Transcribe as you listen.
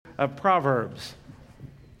of Proverbs.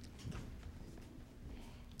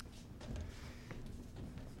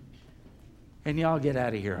 And y'all get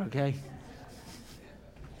out of here, okay?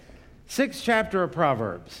 6th chapter of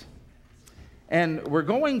Proverbs. And we're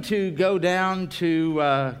going to go down to,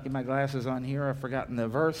 get my glasses on here, I've forgotten the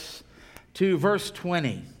verse, to verse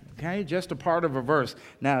 20, okay? Just a part of a verse.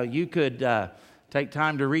 Now, you could take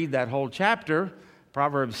time to read that whole chapter.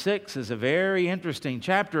 Proverbs 6 is a very interesting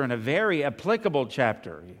chapter and a very applicable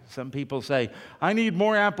chapter. Some people say, I need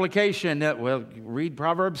more application. Well, read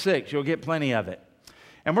Proverbs 6, you'll get plenty of it.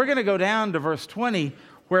 And we're going to go down to verse 20,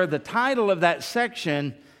 where the title of that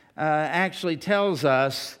section actually tells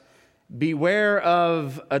us, beware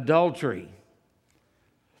of adultery.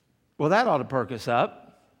 Well, that ought to perk us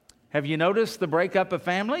up. Have you noticed the breakup of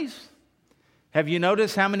families? Have you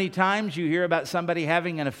noticed how many times you hear about somebody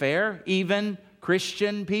having an affair, even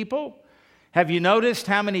Christian people? Have you noticed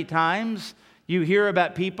how many times you hear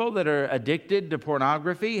about people that are addicted to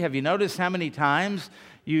pornography? Have you noticed how many times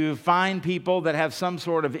you find people that have some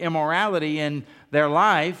sort of immorality in their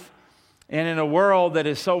life? And in a world that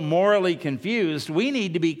is so morally confused, we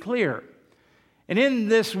need to be clear. And in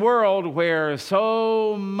this world where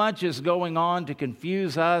so much is going on to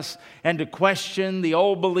confuse us and to question the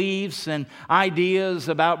old beliefs and ideas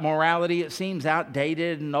about morality, it seems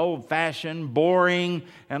outdated and old-fashioned, boring,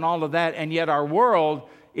 and all of that. And yet our world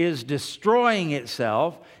is destroying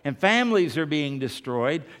itself, and families are being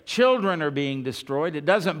destroyed, children are being destroyed. It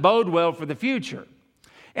doesn't bode well for the future.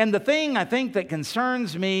 And the thing I think that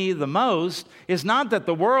concerns me the most is not that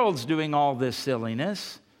the world's doing all this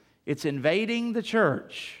silliness. It's invading the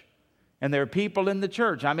church. And there are people in the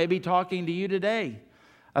church. I may be talking to you today.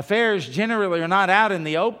 Affairs generally are not out in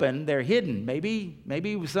the open. They're hidden.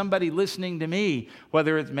 Maybe somebody listening to me,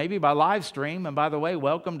 whether it's maybe by live stream, and by the way,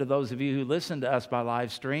 welcome to those of you who listen to us by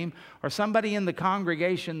live stream, or somebody in the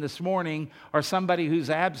congregation this morning, or somebody who's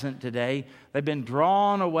absent today. They've been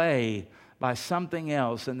drawn away by something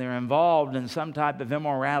else, and they're involved in some type of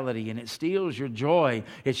immorality, and it steals your joy.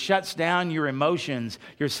 It shuts down your emotions.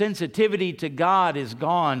 Your sensitivity to God is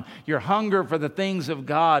gone. Your hunger for the things of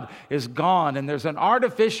God is gone, and there's an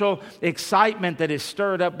artificial excitement that is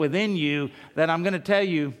stirred up within you that I'm going to tell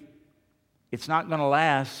you, it's not going to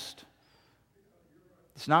last.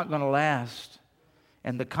 It's not going to last.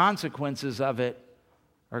 And the consequences of it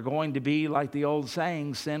are going to be like the old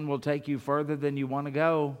saying, sin will take you further than you want to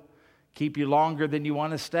go, keep you longer than you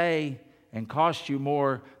want to stay, and cost you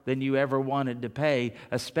more than you ever wanted to pay,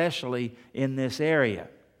 especially in this area.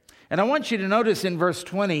 And I want you to notice in verse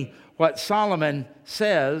 20 what Solomon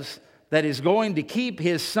says that is going to keep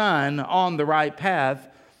his son on the right path.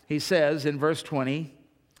 He says in verse 20,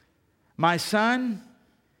 "My son,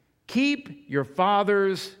 keep your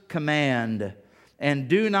father's command and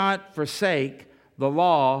do not forsake the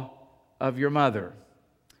law of your mother."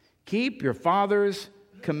 Keep your father's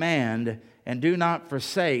command and do not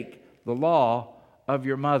forsake the law of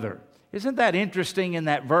your mother. Isn't that interesting in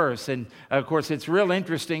that verse? And of course, it's real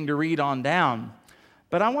interesting to read on down.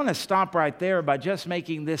 But I want to stop right there by just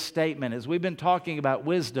making this statement. As we've been talking about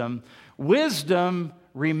wisdom, wisdom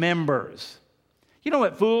remembers. You know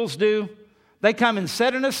what fools do? They come and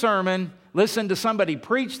sit in a sermon, listen to somebody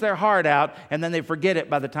preach their heart out, and then they forget it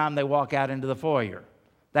by the time they walk out into the foyer.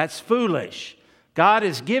 That's foolish. God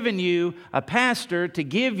has given you a pastor to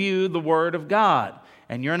give you the Word of God.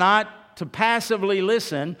 And you're not to passively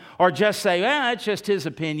listen or just say, it's just his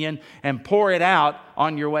opinion, and pour it out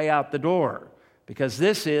on your way out the door. Because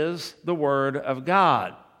this is the Word of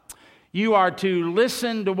God. You are to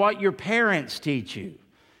listen to what your parents teach you.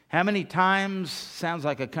 How many times, sounds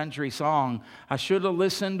like a country song, I should have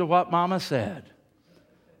listened to what Mama said.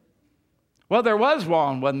 Well, there was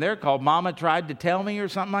one, wasn't there, called Mama Tried to Tell Me or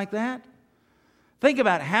something like that? Think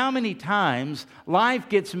about how many times life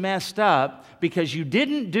gets messed up because you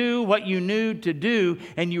didn't do what you knew to do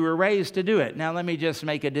and you were raised to do it. Now, let me just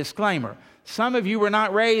make a disclaimer. Some of you were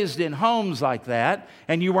not raised in homes like that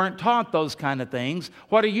and you weren't taught those kind of things.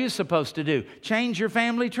 What are you supposed to do? Change your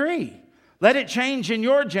family tree. Let it change in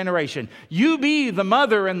your generation. You be the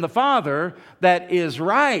mother and the father that is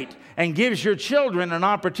right and gives your children an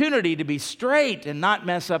opportunity to be straight and not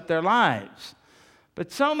mess up their lives. But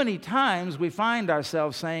so many times we find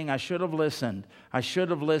ourselves saying, I should have listened. I should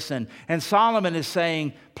have listened. And Solomon is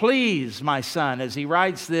saying, please, my son, as he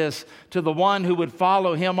writes this to the one who would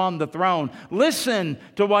follow him on the throne, listen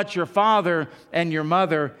to what your father and your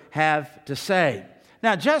mother have to say.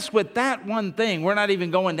 Now, just with that one thing, we're not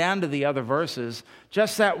even going down to the other verses,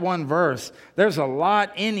 just that one verse, there's a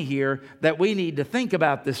lot in here that we need to think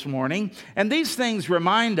about this morning. And these things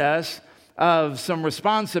remind us of some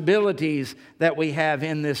responsibilities that we have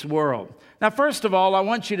in this world. Now, first of all, I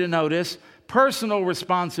want you to notice personal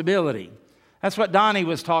responsibility. That's what Donnie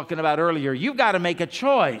was talking about earlier. You've got to make a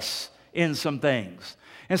choice in some things.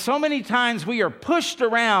 And so many times we are pushed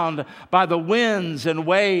around by the winds and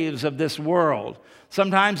waves of this world.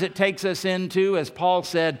 Sometimes it takes us into, as Paul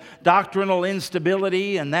said, doctrinal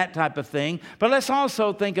instability and that type of thing. But let's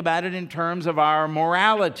also think about it in terms of our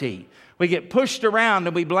morality. We get pushed around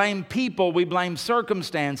and we blame people, we blame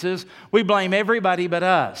circumstances, we blame everybody but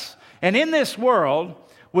us. And in this world,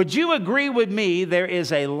 would you agree with me there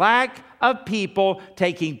is a lack of people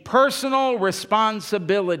taking personal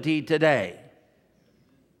responsibility today?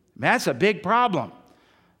 That's a big problem.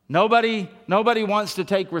 Nobody wants to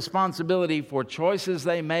take responsibility for choices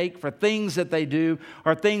they make, for things that they do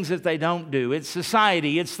or things that they don't do. It's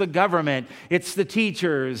society, it's the government, it's the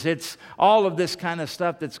teachers, it's all of this kind of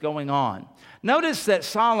stuff that's going on. Notice that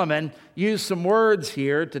Solomon used some words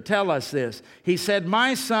here to tell us this. He said,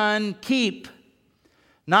 "My son, keep,"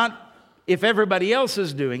 not if everybody else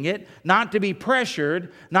is doing it, not to be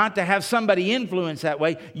pressured, not to have somebody influence that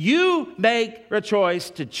way. You make a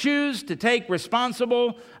choice to choose to take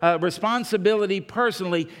responsibility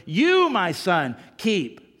personally. You, my son,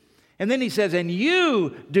 keep. And then he says, "And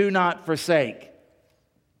you do not forsake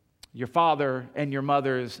your father and your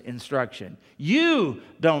mother's instruction." You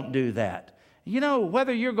don't do that. You know,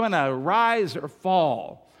 whether you're going to rise or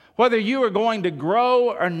fall, whether you are going to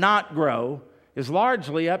grow or not grow, is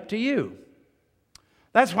largely up to you.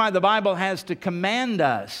 That's why the Bible has to command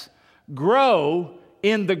us, grow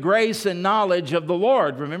in the grace and knowledge of the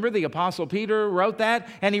Lord. Remember, the Apostle Peter wrote that,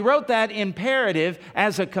 and he wrote that imperative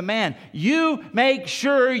as a command. You make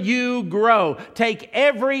sure you grow. Take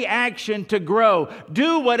every action to grow.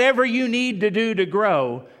 Do whatever you need to do to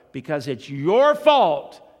grow, because it's your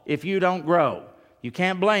fault if you don't grow. You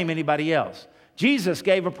can't blame anybody else. Jesus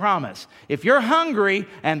gave a promise. If you're hungry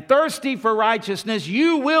and thirsty for righteousness,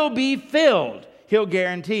 you will be filled. He'll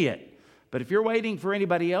guarantee it. But if you're waiting for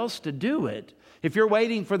anybody else to do it, if you're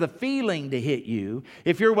waiting for the feeling to hit you,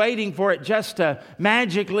 if you're waiting for it just to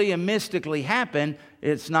magically and mystically happen,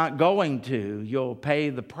 it's not going to. You'll pay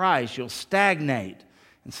the price. You'll stagnate.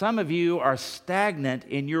 And some of you are stagnant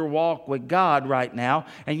in your walk with God right now,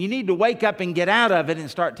 and you need to wake up and get out of it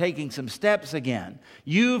and start taking some steps again.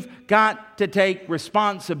 You've got to take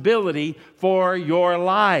responsibility for your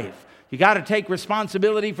life. You got to take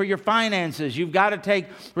responsibility for your finances. You've got to take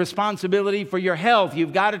responsibility for your health.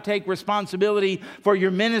 You've got to take responsibility for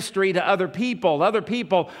your ministry to other people. Other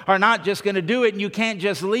people are not just going to do it, and you can't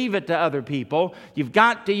just leave it to other people. You've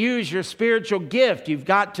got to use your spiritual gift. You've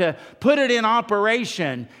got to put it in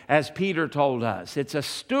operation, as Peter told us. It's a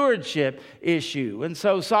stewardship issue. And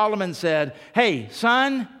so Solomon said, "Hey,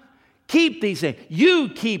 son, keep these things. You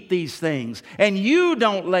keep these things, and you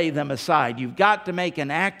don't lay them aside." You've got to make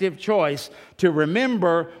an active choice to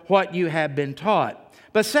remember what you have been taught.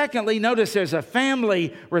 But secondly, notice there's a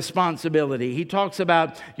family responsibility. He talks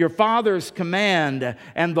about your father's command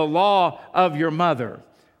and the law of your mother.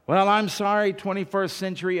 Well, I'm sorry, 21st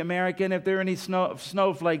century American, if there are any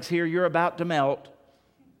snowflakes here, you're about to melt.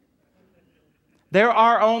 There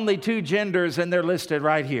are only two genders, and they're listed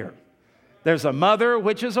right here. There's a mother,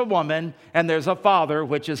 which is a woman, and there's a father,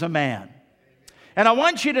 which is a man. And I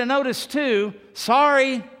want you to notice too,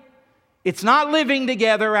 sorry, it's not living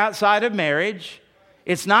together outside of marriage.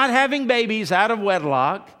 It's not having babies out of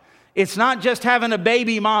wedlock. It's not just having a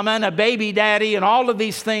baby mama and a baby daddy and all of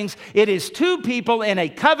these things. It is two people in a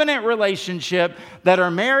covenant relationship that are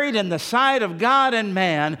married in the sight of God and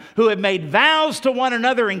man, who have made vows to one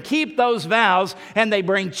another and keep those vows, and they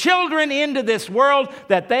bring children into this world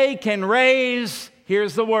that they can raise,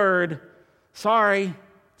 here's the word, sorry,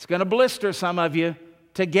 it's going to blister some of you,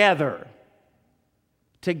 together.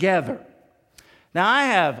 Together. Now, I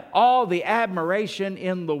have all the admiration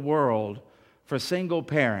in the world for single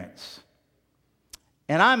parents.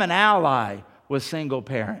 And I'm an ally with single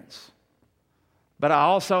parents. But I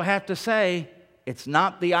also have to say, it's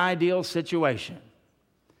not the ideal situation.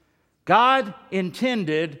 God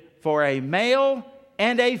intended for a male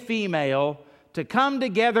and a female to come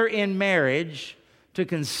together in marriage, to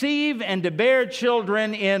conceive and to bear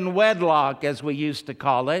children in wedlock, as we used to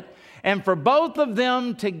call it, and for both of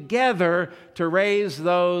them together to raise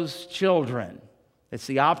those children. It's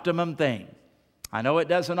the optimum thing. I know it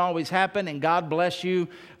doesn't always happen, and God bless you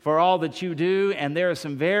for all that you do, and there are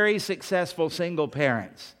some very successful single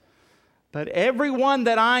parents. But everyone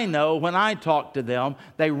that I know, when I talk to them,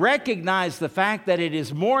 they recognize the fact that it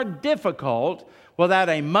is more difficult without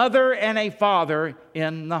a mother and a father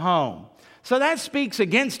in the home. So that speaks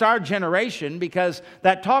against our generation because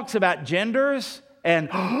that talks about genders and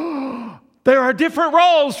there are different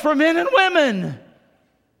roles for men and women.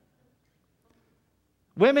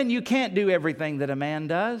 Women, you can't do everything that a man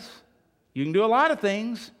does. You can do a lot of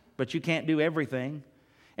things, but you can't do everything.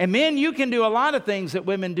 And men, you can do a lot of things that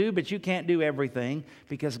women do, but you can't do everything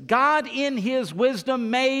because God in His wisdom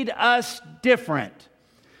made us different.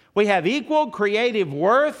 We have equal creative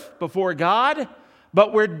worth before God,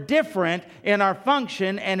 but we're different in our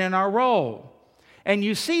function and in our role. And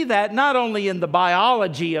you see that not only in the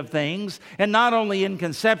biology of things, and not only in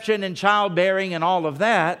conception and childbearing and all of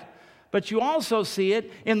that, but you also see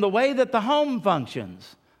it in the way that the home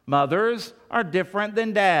functions. Mothers are different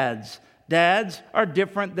than dads. Dads are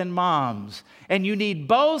different than moms. And you need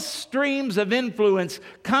both streams of influence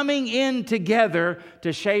coming in together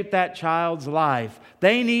to shape that child's life.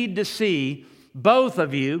 They need to see both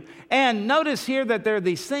of you. And notice here that there are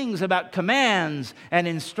these things about commands and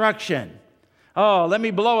instruction. Oh, let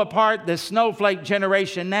me blow apart this snowflake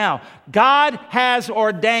generation now. God has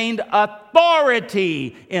ordained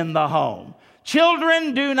authority in the home.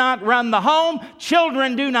 Children do not run the home.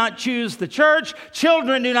 Children do not choose the church.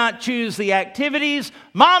 Children do not choose the activities.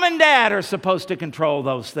 Mom and dad are supposed to control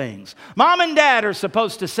those things. Mom and dad are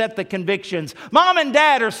supposed to set the convictions. Mom and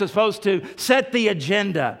dad are supposed to set the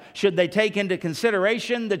agenda. Should they take into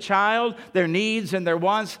consideration the child, their needs and their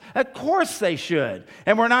wants? Of course they should.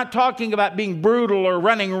 And we're not talking about being brutal or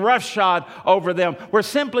running roughshod over them. We're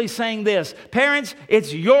simply saying this. Parents,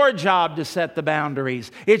 it's your job to set the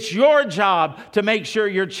boundaries. It's your job to make sure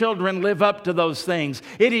your children live up to those things.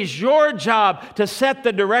 It is your job to set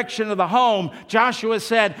the direction of the home. Joshua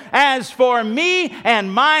said, "As for me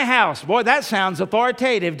and my house," boy, that sounds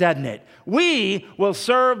authoritative, doesn't it? "We will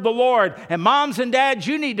serve the Lord." And moms and dads,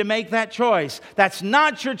 you need to make that choice. That's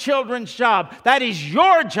not your children's job. That is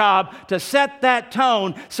your job to set that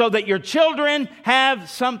tone so that your children have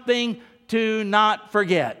something to not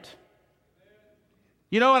forget.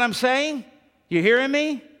 You know what I'm saying? You hearing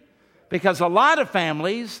me? Because a lot of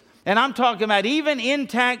families, and I'm talking about even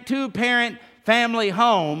intact two-parent family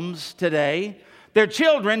homes today, their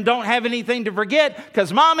children don't have anything to forget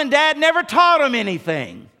because mom and dad never taught them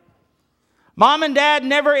anything. Mom and dad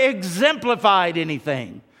never exemplified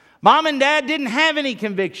anything. Mom and dad didn't have any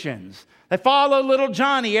convictions. They follow little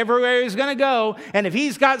Johnny everywhere he's going to go. And if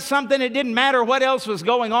he's got something, it didn't matter what else was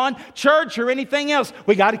going on, church or anything else.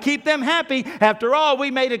 We got to keep them happy. After all, we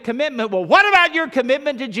made a commitment. Well, what about your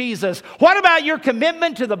commitment to Jesus? What about your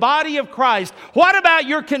commitment to the body of Christ? What about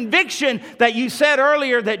your conviction that you said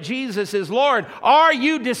earlier that Jesus is Lord? Are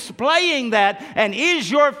you displaying that? And is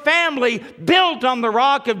your family built on the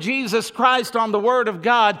rock of Jesus Christ, on the Word of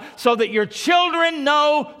God, so that your children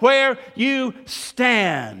know where you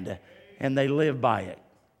stand? And they live by it,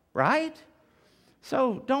 right?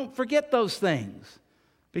 So don't forget those things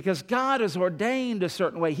because God has ordained a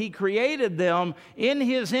certain way. He created them in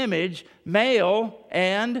His image, male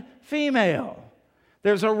and female.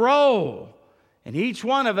 There's a role, and each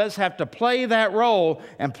one of us have to play that role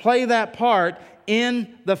and play that part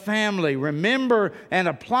in the family. Remember and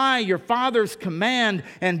apply your father's command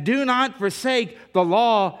and do not forsake the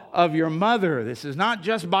law of your mother. This is not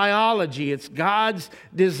just biology, it's God's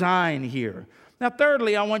design here. Now,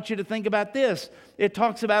 thirdly, I want you to think about this. It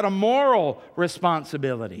talks about a moral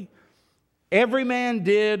responsibility. Every man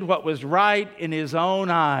did what was right in his own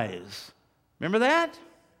eyes. Remember that?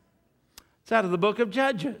 It's out of the book of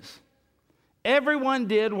Judges. Everyone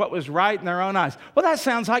did what was right in their own eyes. Well, that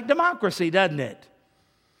sounds like democracy, doesn't it?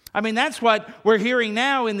 I mean, that's what we're hearing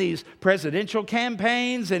now in these presidential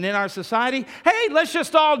campaigns and in our society. Hey, let's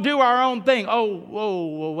just all do our own thing. Oh,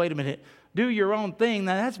 whoa, wait a minute. Do your own thing.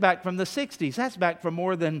 Now, that's back from the 60s. That's back from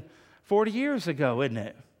more than 40 years ago, isn't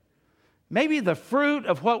it? Maybe the fruit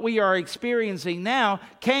of what we are experiencing now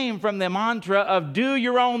came from the mantra of do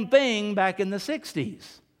your own thing back in the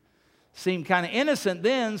 60s. Seemed kind of innocent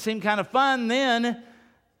then, seemed kind of fun then.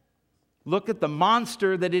 Look at the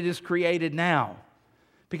monster that it has created now.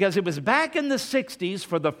 Because it was back in the 60s,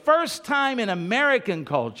 for the first time in American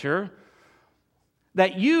culture,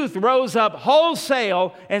 that youth rose up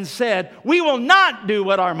wholesale and said, we will not do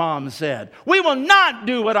what our mom said. We will not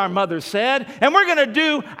do what our mother said, and we're going to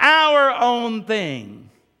do our own thing.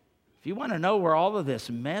 If you want to know where all of this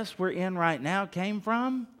mess we're in right now came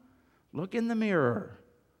from, look in the mirror.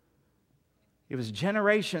 It was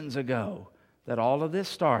generations ago that all of this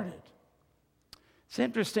started. It's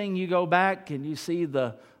interesting, you go back and you see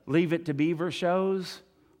the Leave It to Beaver shows.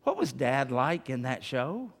 What was Dad like in that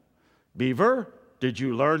show? Beaver, did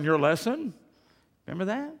you learn your lesson? Remember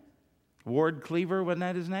that? Ward Cleaver, wasn't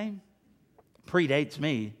that his name? Predates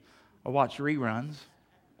me. or watch reruns.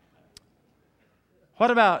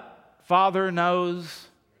 What about Father Knows?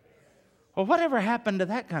 Well, whatever happened to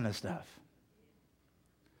that kind of stuff?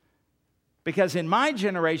 Because in my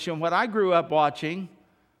generation, what I grew up watching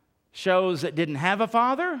shows that didn't have a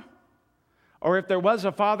father, or if there was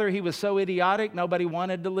a father, he was so idiotic, nobody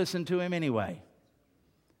wanted to listen to him anyway.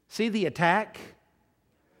 See the attack?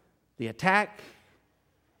 The attack.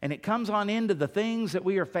 And it comes on into the things that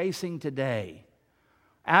we are facing today.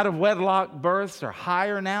 Out of wedlock births are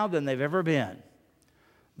higher now than they've ever been.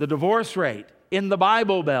 The divorce rate in the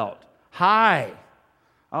Bible Belt, high.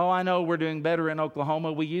 Oh, I know we're doing better in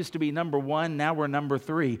Oklahoma. We used to be number 1, now we're number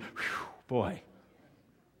 3. Whew, boy.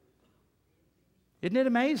 Isn't it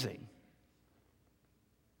amazing?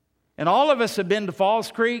 And all of us have been to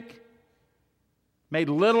Falls Creek, made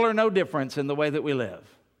little or no difference in the way that we live.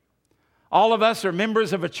 All of us are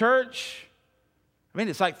members of a church. I mean,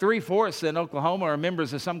 it's like 3/4 in Oklahoma are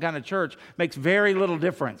members of some kind of church. Makes very little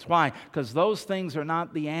difference. Why? Because those things are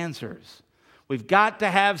not the answers. We've got to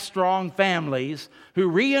have strong families who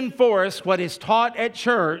reinforce what is taught at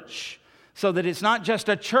church, so that it's not just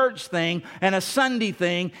a church thing and a Sunday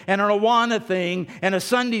thing and an Awana thing and a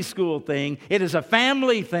Sunday school thing. It is a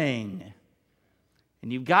family thing.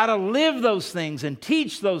 And you've got to live those things and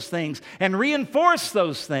teach those things and reinforce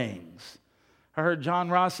those things. I heard John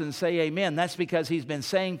Rawson say amen. That's because he's been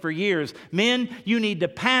saying for years, men, you need to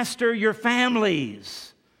pastor your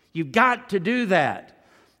families. You've got to do that.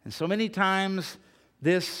 And so many times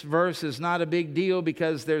this verse is not a big deal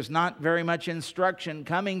because there's not very much instruction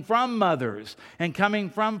coming from mothers and coming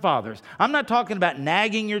from fathers. I'm not talking about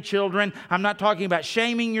nagging your children. I'm not talking about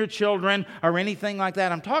shaming your children or anything like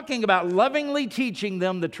that. I'm talking about lovingly teaching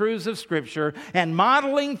them the truths of Scripture and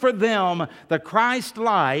modeling for them the Christ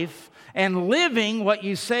life and living what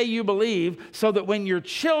you say you believe, so that when your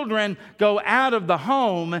children go out of the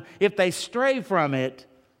home, if they stray from it,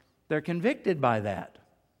 they're convicted by that.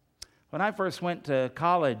 When I first went to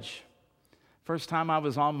college, first time I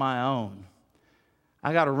was on my own,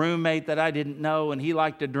 I got a roommate that I didn't know, and he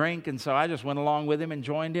liked to drink, and so I just went along with him and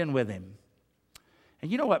joined in with him.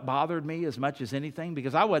 And you know what bothered me as much as anything?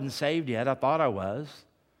 Because I wasn't saved yet. I thought I was.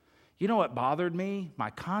 You know what bothered me? My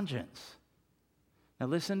conscience. Now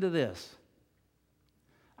listen to this.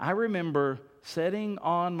 I remember sitting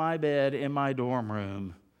on my bed in my dorm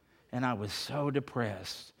room, and I was so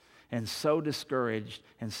depressed and so discouraged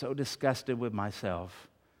and so disgusted with myself,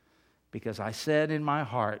 because I said in my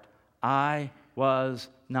heart, I was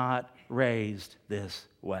not raised this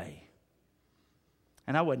way.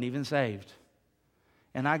 And I wasn't even saved.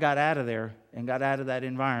 And I got out of there and got out of that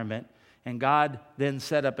environment, and God then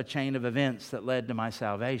set up a chain of events that led to my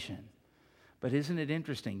salvation. But isn't it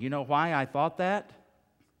interesting? You know why I thought that?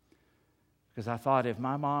 Because I thought if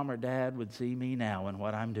my mom or dad would see me now and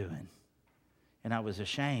what I'm doing. And I was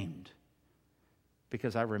ashamed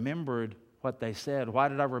because I remembered what they said. Why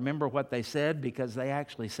did I remember what they said? Because they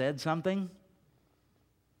actually said something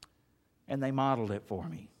and they modeled it for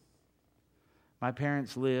me. My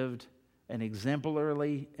parents lived an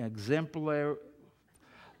exemplary,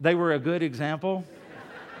 they were a good example.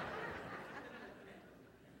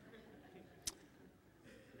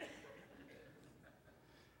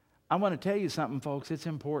 I want to tell you something, folks. It's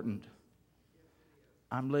important.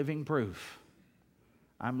 I'm living proof.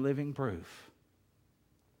 I'm living proof.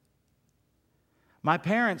 My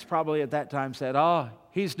parents probably at that time said, oh,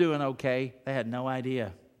 he's doing okay. They had no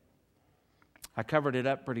idea. I covered it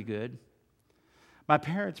up pretty good. My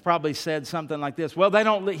parents probably said something like this, well,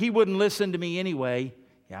 he wouldn't listen to me anyway.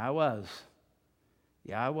 Yeah, I was.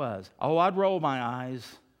 Oh, I'd roll my eyes.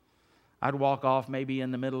 I'd walk off maybe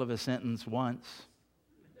in the middle of a sentence once.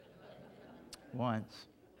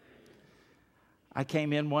 I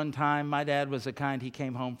came in one time. My dad was the kind, he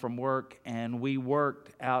came home from work, and we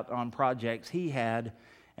worked out on projects he had,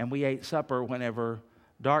 and we ate supper whenever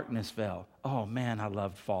darkness fell. Oh, man, I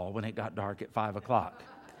loved fall when it got dark at 5 o'clock.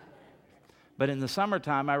 But in the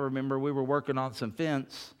summertime, I remember we were working on some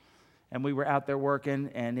fence, and we were out there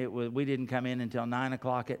working, and we didn't come in until 9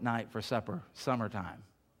 o'clock at night for supper, summertime.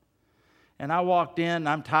 And I walked in,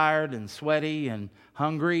 I'm tired and sweaty and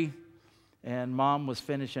hungry, and Mom was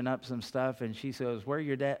finishing up some stuff, and she says, where's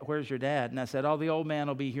your dad? And I said, oh, the old man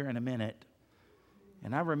will be here in a minute.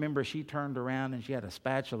 And I remember she turned around, and she had a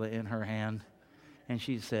spatula in her hand, and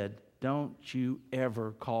she said, don't you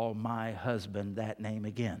ever call my husband that name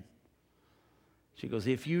again. She goes,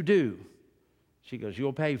 if you do, she goes,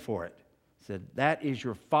 you'll pay for it. I said, that is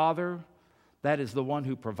your father. That is the one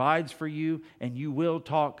who provides for you, and you will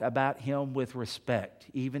talk about him with respect,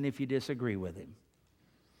 even if you disagree with him.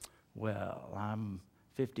 Well, I'm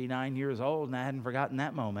 59 years old, and I hadn't forgotten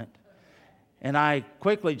that moment. And I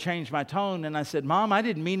quickly changed my tone and I said, Mom, I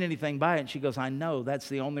didn't mean anything by it. And she goes, I know, that's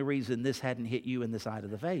the only reason this hadn't hit you in the side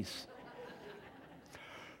of the face.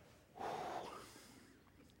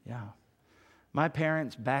 Yeah. My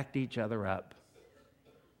parents backed each other up.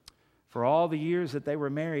 For all the years that they were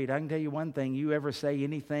married, I can tell you one thing, you ever say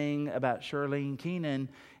anything about Shirlene Keenan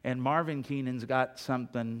and Marvin Keenan's got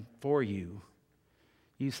something for you.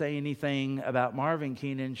 You say anything about Marvin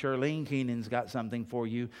Keenan, Shirlene Keenan's got something for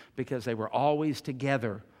you, because they were always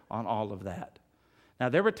together on all of that. Now,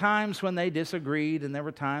 there were times when they disagreed, and there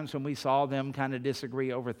were times when we saw them kind of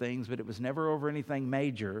disagree over things, but it was never over anything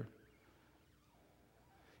major.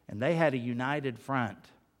 And they had a united front.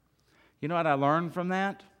 You know what I learned from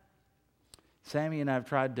that? Sammy and I have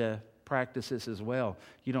tried to practice this as well.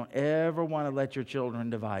 You don't ever want to let your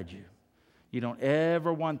children divide you. You don't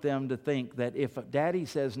ever want them to think that if Daddy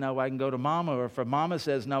says no, I can go to Mama, or if Mama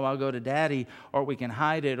says no, I'll go to Daddy, or we can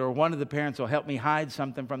hide it, or one of the parents will help me hide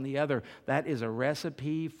something from the other. That is a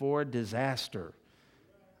recipe for disaster.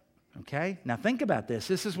 Okay? Now think about this.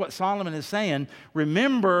 This is what Solomon is saying.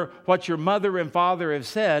 Remember what your mother and father have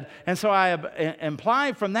said. And so I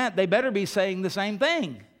imply from that they better be saying the same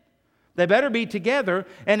thing. They better be together,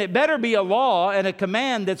 and it better be a law and a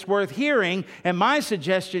command that's worth hearing. And my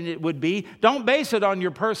suggestion it would be, don't base it on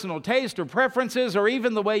your personal taste or preferences or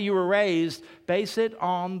even the way you were raised. Base it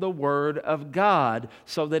on the Word of God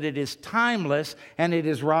so that it is timeless and it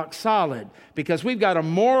is rock solid. Because we've got a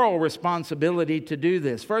moral responsibility to do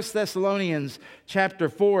this. 1 Thessalonians chapter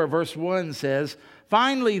 4, verse 1 says,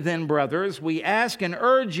 Finally then, brothers, we ask and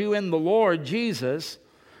urge you in the Lord Jesus,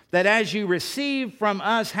 that as you receive from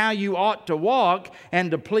us how you ought to walk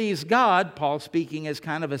and to please God, Paul speaking as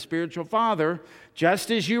kind of a spiritual father,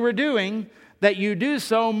 just as you were doing, that you do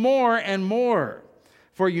so more and more.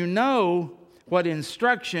 For you know what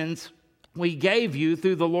instructions we gave you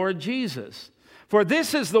through the Lord Jesus. For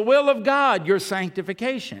this is the will of God, your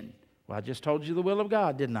sanctification. Well, I just told you the will of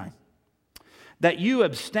God, didn't I? That you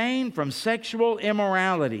abstain from sexual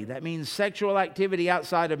immorality. That means sexual activity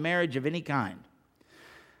outside of marriage of any kind.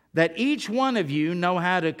 That each one of you know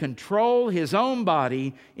how to control his own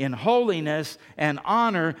body in holiness and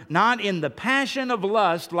honor, not in the passion of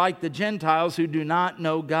lust like the Gentiles who do not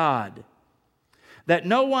know God. That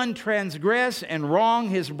no one transgress and wrong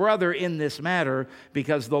his brother in this matter,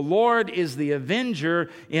 because the Lord is the avenger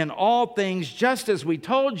in all things, just as we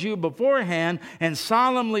told you beforehand and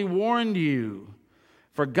solemnly warned you.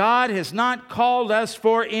 For God has not called us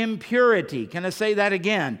for impurity. Can I say that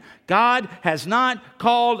again? God has not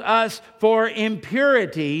called us for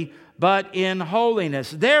impurity, but in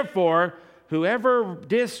holiness. Therefore, whoever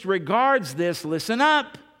disregards this, listen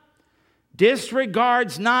up,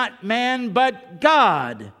 disregards not man, but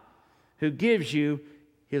God, who gives you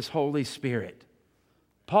His Holy Spirit.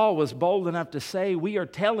 Paul was bold enough to say, we are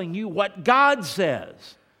telling you what God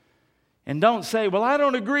says. And don't say, well, I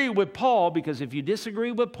don't agree with Paul, because if you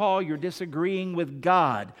disagree with Paul, you're disagreeing with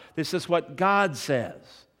God. This is what God says.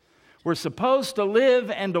 We're supposed to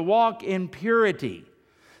live and to walk in purity.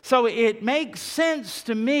 So it makes sense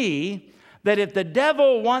to me that if the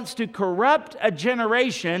devil wants to corrupt a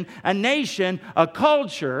generation, a nation, a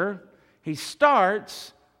culture, he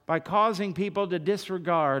starts by causing people to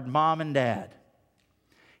disregard mom and dad.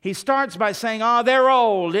 He starts by saying, oh, they're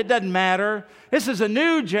old. It doesn't matter. This is a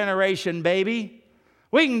new generation, baby.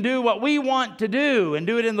 We can do what we want to do and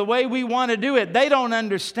do it in the way we want to do it. They don't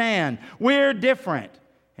understand. We're different.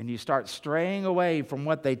 And you start straying away from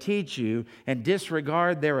what they teach you and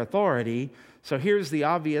disregard their authority. So here's the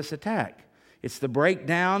obvious attack. It's the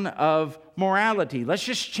breakdown of morality. Let's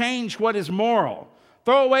just change what is moral.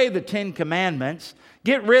 Throw away the 10 Commandments.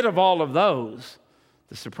 Get rid of all of those.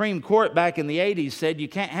 The Supreme Court back in the 80s said you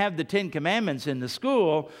can't have the 10 Commandments in the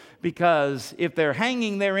school because if they're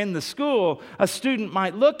hanging there in the school, a student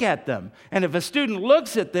might look at them. And if a student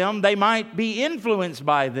looks at them, they might be influenced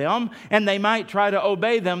by them and they might try to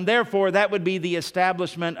obey them. Therefore, that would be the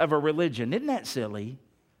establishment of a religion. Isn't that silly?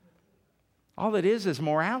 All it is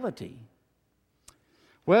morality.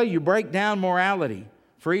 Well, you break down morality.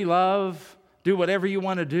 Free love, do whatever you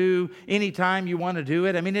want to do, anytime you want to do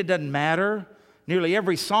it. I mean, it doesn't matter. Nearly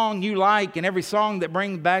every song you like and every song that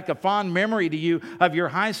brings back a fond memory to you of your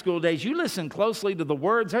high school days, you listen closely to the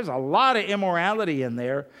words. There's a lot of immorality in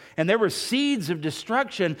there. And there were seeds of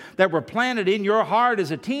destruction that were planted in your heart as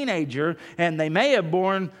a teenager, and they may have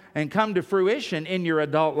borne and come to fruition in your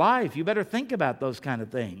adult life. You better think about those kind of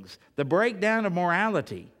things. The breakdown of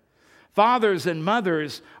morality. Fathers and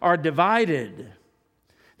mothers are divided.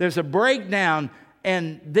 There's a breakdown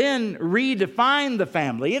and then redefine the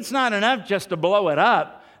family. It's not enough just to blow it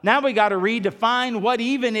up. Now we got to redefine what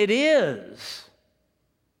even it is.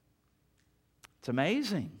 It's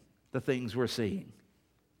amazing, the things we're seeing.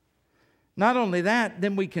 Not only that,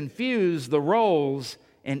 then we confuse the roles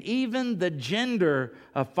and even the gender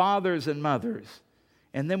of fathers and mothers.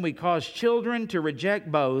 And then we cause children to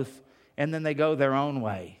reject both, and then they go their own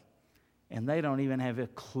way. And they don't even have a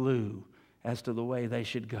clue as to the way they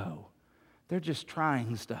should go. They're just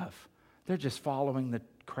trying stuff. They're just following the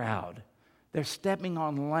crowd. They're stepping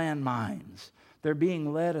on landmines. They're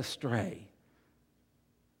being led astray.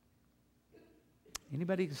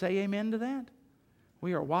 Anybody can say amen to that?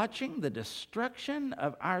 We are watching the destruction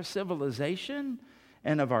of our civilization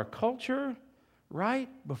and of our culture right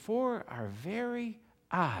before our very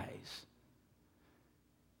eyes.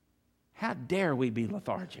 How dare we be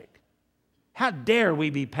lethargic? How dare we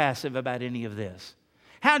be passive about any of this?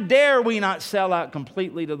 How dare we not sell out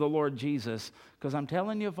completely to the Lord Jesus? Because I'm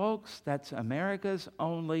telling you, folks, that's America's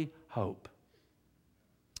only hope.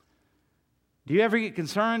 Do you ever get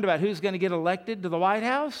concerned about who's going to get elected to the White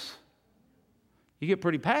House? You get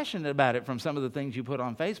pretty passionate about it from some of the things you put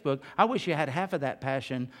on Facebook. I wish you had half of that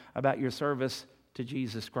passion about your service to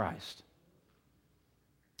Jesus Christ.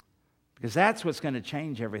 Because that's what's going to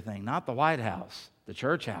change everything, not the White House, the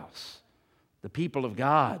church house, the people of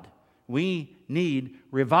God. We need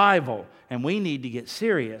revival, and we need to get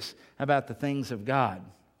serious about the things of God.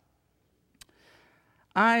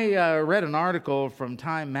 I read an article from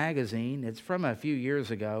Time Magazine. It's from a few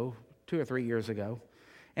years ago, 2 or 3 years ago,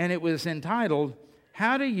 and it was entitled,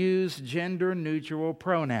 How to Use Gender-Neutral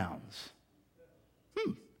Pronouns.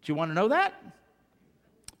 Do you want to know that?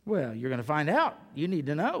 Well, you're going to find out. You need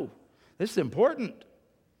to know. This is important.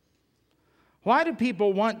 Why do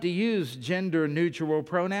people want to use gender-neutral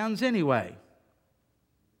pronouns anyway?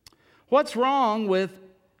 What's wrong with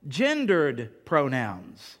gendered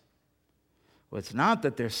pronouns? Well, it's not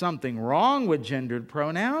that there's something wrong with gendered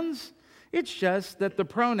pronouns. It's just that the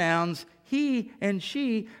pronouns he and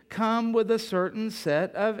she come with a certain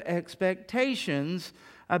set of expectations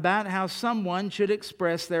about how someone should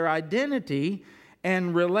express their identity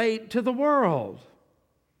and relate to the world.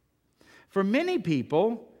 For many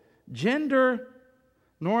people, gender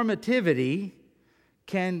normativity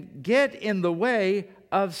can get in the way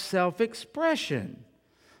of self-expression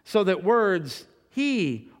so that words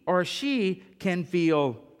he or she can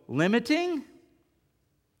feel limiting.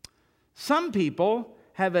 Some people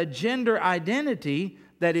have a gender identity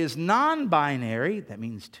that is non-binary, that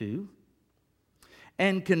means two,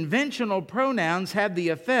 and conventional pronouns have the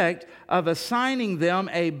effect of assigning them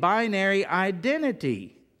a binary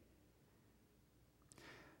identity.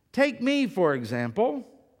 Take me, for example.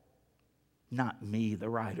 Not me, the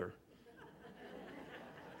writer.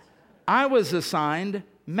 I was assigned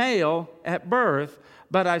male at birth,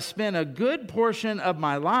 but I spent a good portion of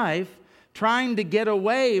my life trying to get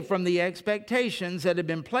away from the expectations that had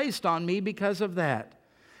been placed on me because of that.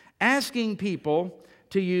 Asking people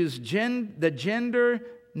to use the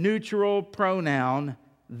gender-neutral pronoun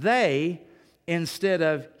they instead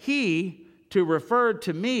of he to refer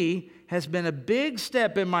to me has been a big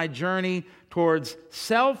step in my journey towards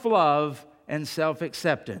self-love and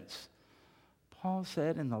self-acceptance. Paul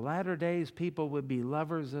said in the latter days people would be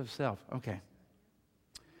lovers of self. Okay.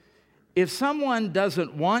 If someone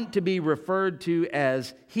doesn't want to be referred to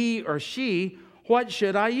as he or she, what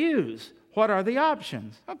should I use? What are the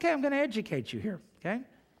options? Okay, I'm going to educate you here. Okay.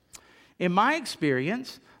 In my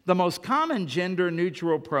experience, the most common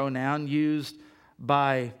gender-neutral pronoun used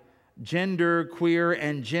by gender queer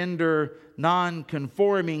and gender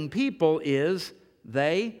non-conforming people is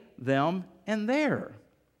they, them, and their.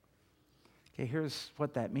 Okay, here's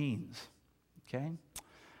what that means. Okay,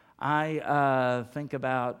 I think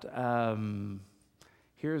about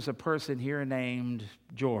here's a person here named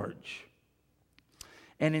George,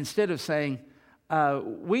 and instead of saying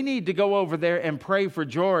we need to go over there and pray for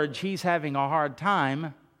George, he's having a hard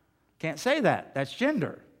time, can't say that. That's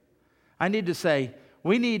gender. I need to say,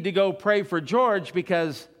 we need to go pray for George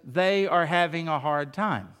because they are having a hard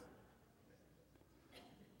time.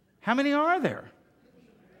 How many are there?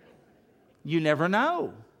 You never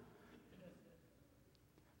know.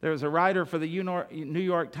 There was a writer for the New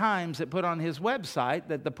York Times that put on his website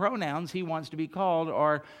that the pronouns he wants to be called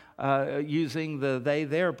are using the they,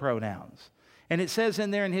 their pronouns. And it says in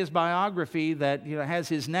there in his biography that has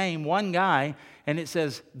his name, one guy, and it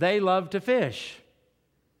says, they love to fish.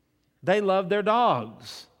 They love their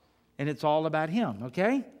dogs, and it's all about him,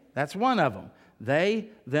 okay? That's one of them. They,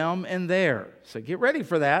 them, and their. So get ready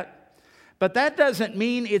for that. But that doesn't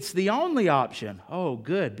mean it's the only option. Oh,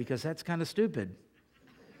 good, because that's kind of stupid.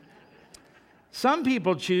 Some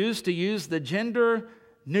people choose to use the gender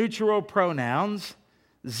neutral pronouns,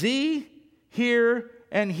 sie, here,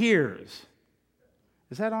 and hears.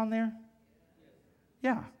 Is that on there?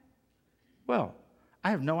 Yeah. Well,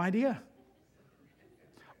 I have no idea.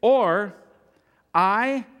 Or,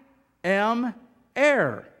 I am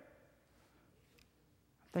air.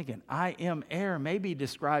 Thinking, I am air may be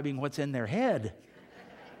describing what's in their head.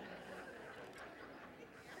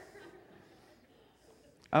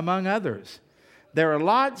 Among others. There are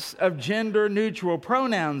lots of gender-neutral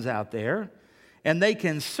pronouns out there, and they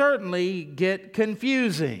can certainly get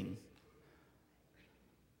confusing.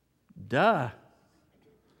 Duh.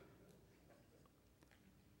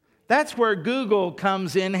 That's where Google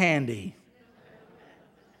comes in handy.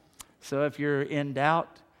 So if you're in doubt,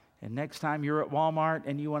 and next time you're at Walmart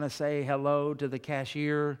and you want to say hello to the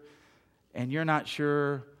cashier, and you're not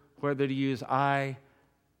sure whether to use I,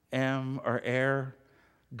 am, or air,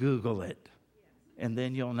 Google it, and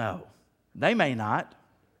then you'll know. They may not.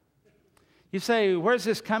 You say, where's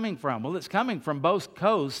this coming from? Well, it's coming from both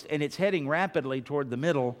coasts, and it's heading rapidly toward the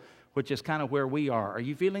middle, which is kind of where we are. Are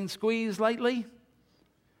you feeling squeezed lately?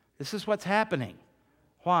 This is what's happening.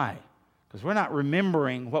 Why? Because we're not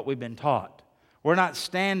remembering what we've been taught. We're not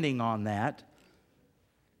standing on that,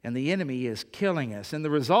 and the enemy is killing us. And the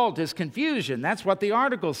result is confusion. That's what the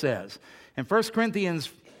article says. And 1 Corinthians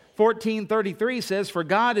 14:33 says, for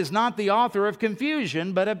God is not the author of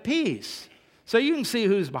confusion, but of peace. So you can see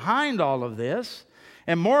who's behind all of this.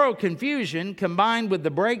 And moral confusion, combined with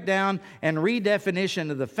the breakdown and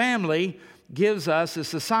redefinition of the family, gives us a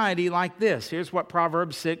society like this. Here's what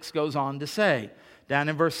Proverbs 6 goes on to say. Down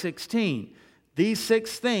in verse 16. These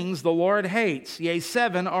 6 things the Lord hates, yea,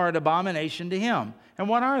 7 are an abomination to him. And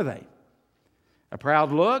what are they? A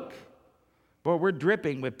proud look. Boy, we're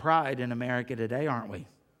dripping with pride in America today, aren't we?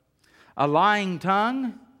 A lying tongue.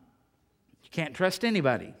 You can't trust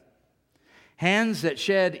anybody. Hands that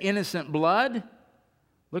shed innocent blood.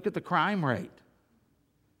 Look at the crime rate.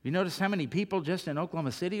 You notice how many people just in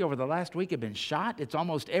Oklahoma City over the last week have been shot? It's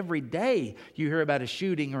almost every day you hear about a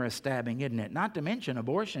shooting or a stabbing, isn't it? Not to mention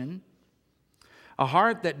abortion. A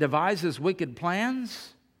heart that devises wicked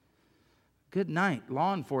plans. Good night,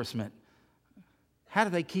 law enforcement. How do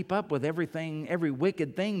they keep up with everything, every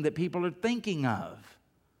wicked thing that people are thinking of?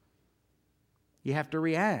 You have to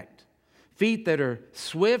react. Feet that are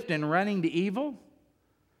swift in running to evil.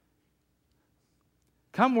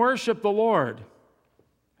 Come worship the Lord.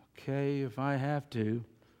 Okay, if I have to.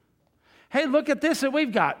 Hey, look at this that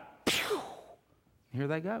we've got. Pew! Here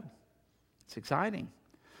they go. It's exciting.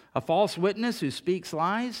 A false witness who speaks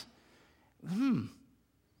lies.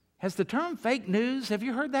 Has the term fake news, have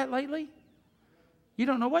you heard that lately? You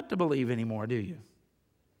don't know what to believe anymore, do you?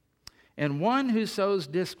 And one who sows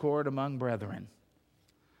discord among brethren.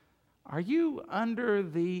 Are you under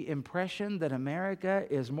the impression that America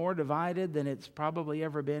is more divided than it's probably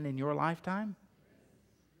ever been in your lifetime?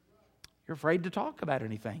 You're afraid to talk about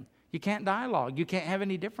anything. You can't dialogue. You can't have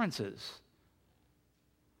any differences.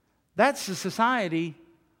 That's the society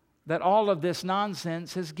that all of this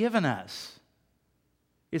nonsense has given us.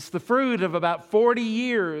 It's the fruit of about 40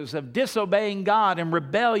 years of disobeying God and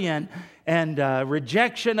rebellion and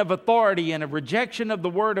rejection of authority and a rejection of the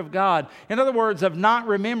Word of God. In other words, of not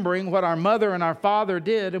remembering what our mother and our father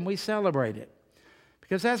did, and we celebrate it.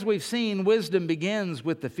 Because as we've seen, wisdom begins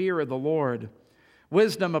with the fear of the Lord.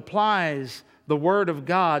 Wisdom applies the Word of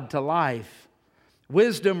God to life.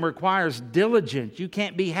 Wisdom requires diligence. You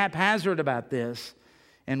can't be haphazard about this.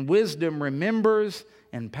 And wisdom remembers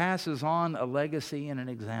and passes on a legacy and an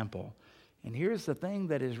example. And here's the thing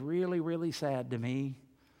that is really, really sad to me.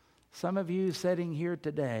 Some of you sitting here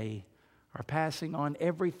today are passing on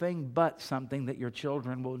everything but something that your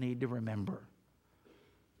children will need to remember.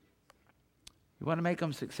 You want to make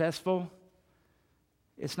them successful?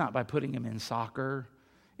 It's not by putting them in soccer.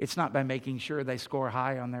 It's not by making sure they score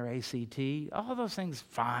high on their ACT. All those things,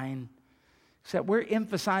 fine. Except we're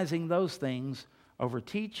emphasizing those things over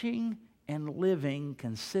teaching and living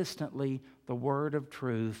consistently the word of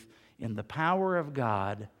truth in the power of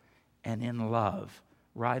God and in love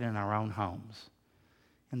right in our own homes.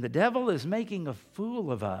 And the devil is making a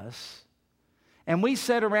fool of us, and we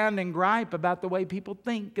sit around and gripe about the way people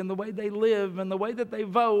think and the way they live and the way that they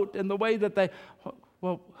vote and the way that they...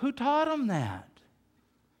 Well, who taught them that?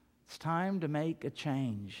 It's time to make a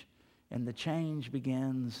change, and the change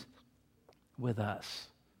begins with us.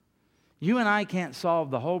 You and I can't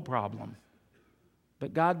solve the whole problem,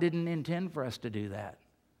 but God didn't intend for us to do that.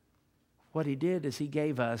 What He did is He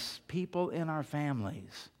gave us people in our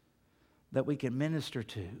families that we can minister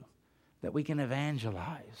to, that we can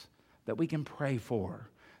evangelize, that we can pray for,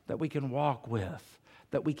 that we can walk with,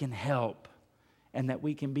 that we can help. and that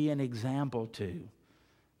we can be an example to.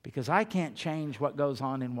 Because I can't change what goes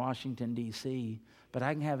on in Washington, D.C., but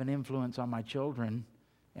I can have an influence on my children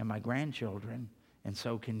and my grandchildren, and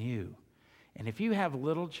so can you. And if you have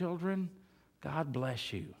little children, God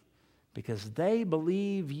bless you, because they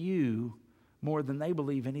believe you more than they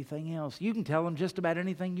believe anything else. You can tell them just about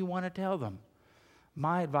anything you want to tell them.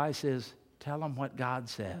 My advice is tell them what God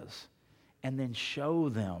says, and then show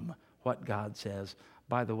them what God says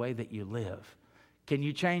by the way that you live. Can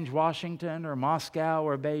you change Washington or Moscow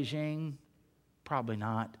or Beijing? Probably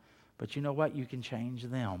not. But you know what? You can change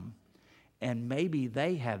them. And maybe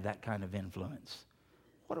they have that kind of influence.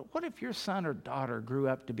 What if your son or daughter grew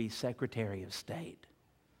up to be Secretary of State,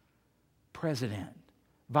 President,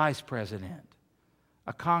 Vice President,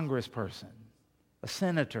 a congressperson, a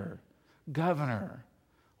senator, governor?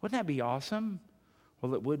 Wouldn't that be awesome?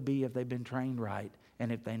 Well, it would be if they've been trained right,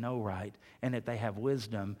 and if they know right, and if they have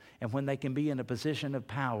wisdom. And when they can be in a position of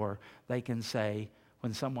power, they can say,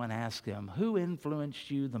 when someone asks them, who influenced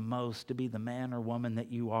you the most to be the man or woman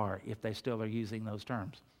that you are, if they still are using those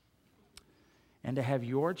terms? And to have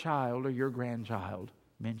your child or your grandchild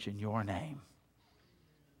mention your name.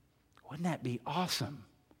 Wouldn't that be awesome?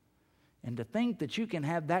 And to think that you can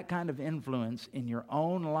have that kind of influence in your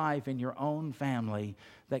own life, in your own family,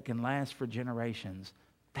 that can last for generations.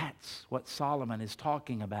 That's what Solomon is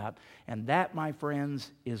talking about. And that, my friends,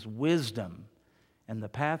 is wisdom. And the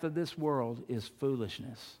path of this world is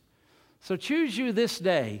foolishness. So choose you this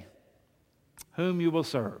day whom you will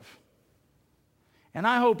serve. And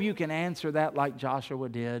I hope you can answer that like Joshua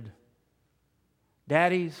did.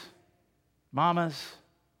 Daddies, mamas,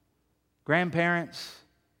 grandparents,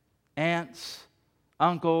 aunts,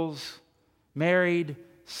 uncles, married,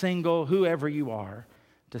 single, whoever you are,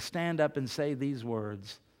 to stand up and say these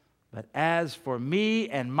words, but as for me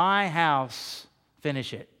and my house,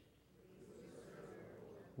 finish it.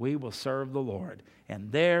 We will serve the Lord. And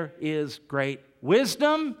there is great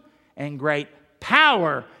wisdom and great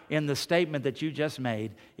power in the statement that you just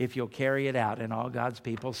made if you'll carry it out. And all God's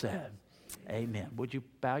people said, amen. Would you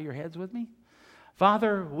bow your heads with me?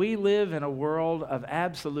 Father, we live in a world of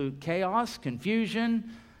absolute chaos,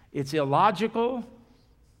 confusion. It's illogical,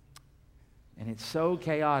 and it's so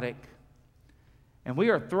chaotic. And we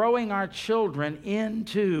are throwing our children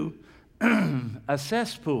into a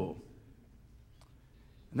cesspool.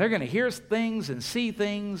 And they're going to hear things and see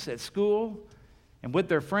things at school and with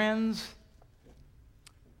their friends.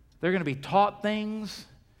 They're going to be taught things.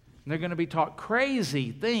 And they're going to be taught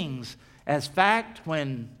crazy things as fact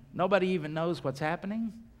when nobody even knows what's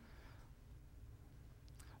happening.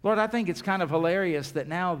 Lord, I think it's kind of hilarious that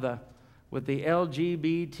now with the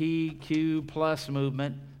LGBTQ plus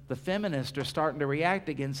movement, the feminists are starting to react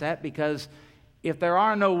against that, because if there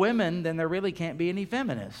are no women, then there really can't be any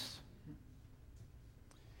feminists.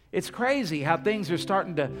 It's crazy how things are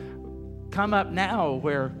starting to come up now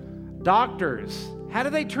where doctors, how do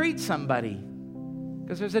they treat somebody?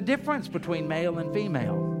 Because there's a difference between male and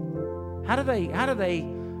female. How do they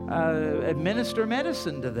administer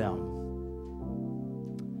medicine to them?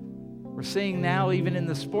 We're seeing now even in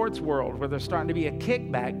the sports world where there's starting to be a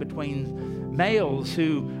kickback between males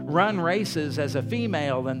who run races as a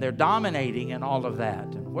female and they're dominating and all of that.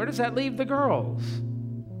 And where does that leave the girls?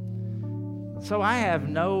 So I have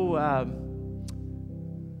no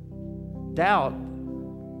doubt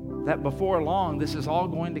that before long this is all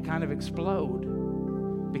going to kind of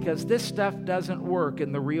explode, because this stuff doesn't work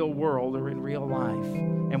in the real world or in real life,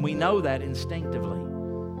 and we know that instinctively.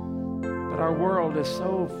 But our world is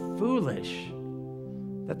so foolish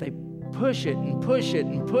that they push it and push it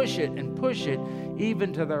and push it and push it,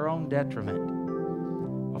 even to their own detriment.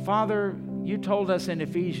 Well, Father, you told us in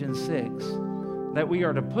Ephesians 6 that we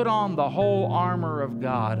are to put on the whole armor of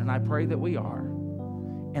God, and I pray that we are.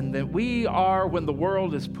 And that we are, when the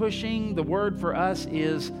world is pushing, the word for us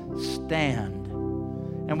is stand.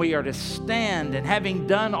 And we are to stand, and having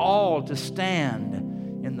done all, to stand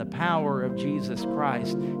in the power of Jesus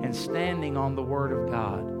Christ and standing on the Word of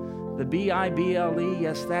God. The Bible,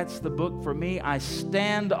 yes, that's the book for me. I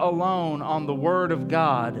stand alone on the Word of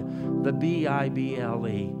God, the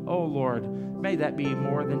Bible. Oh, Lord, may that be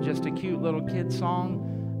more than just a cute little kid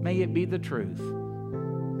song. May it be the truth.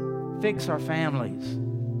 Fix our families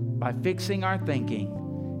by fixing our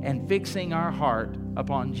thinking and fixing our heart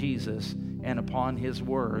upon Jesus and upon His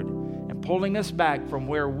Word, and pulling us back from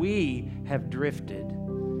where we have drifted.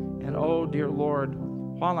 And oh, dear Lord,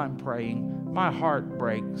 while I'm praying, my heart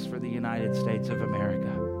breaks for the United States of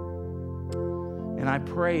America. And I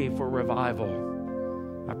pray for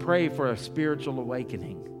revival. I pray for a spiritual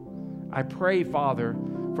awakening. I pray, Father,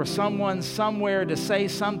 for for someone somewhere to say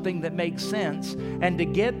something that makes sense and to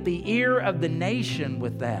get the ear of the nation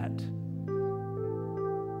with that.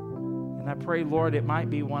 And I pray, Lord, it might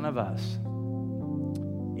be one of us.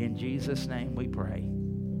 In Jesus' name we pray.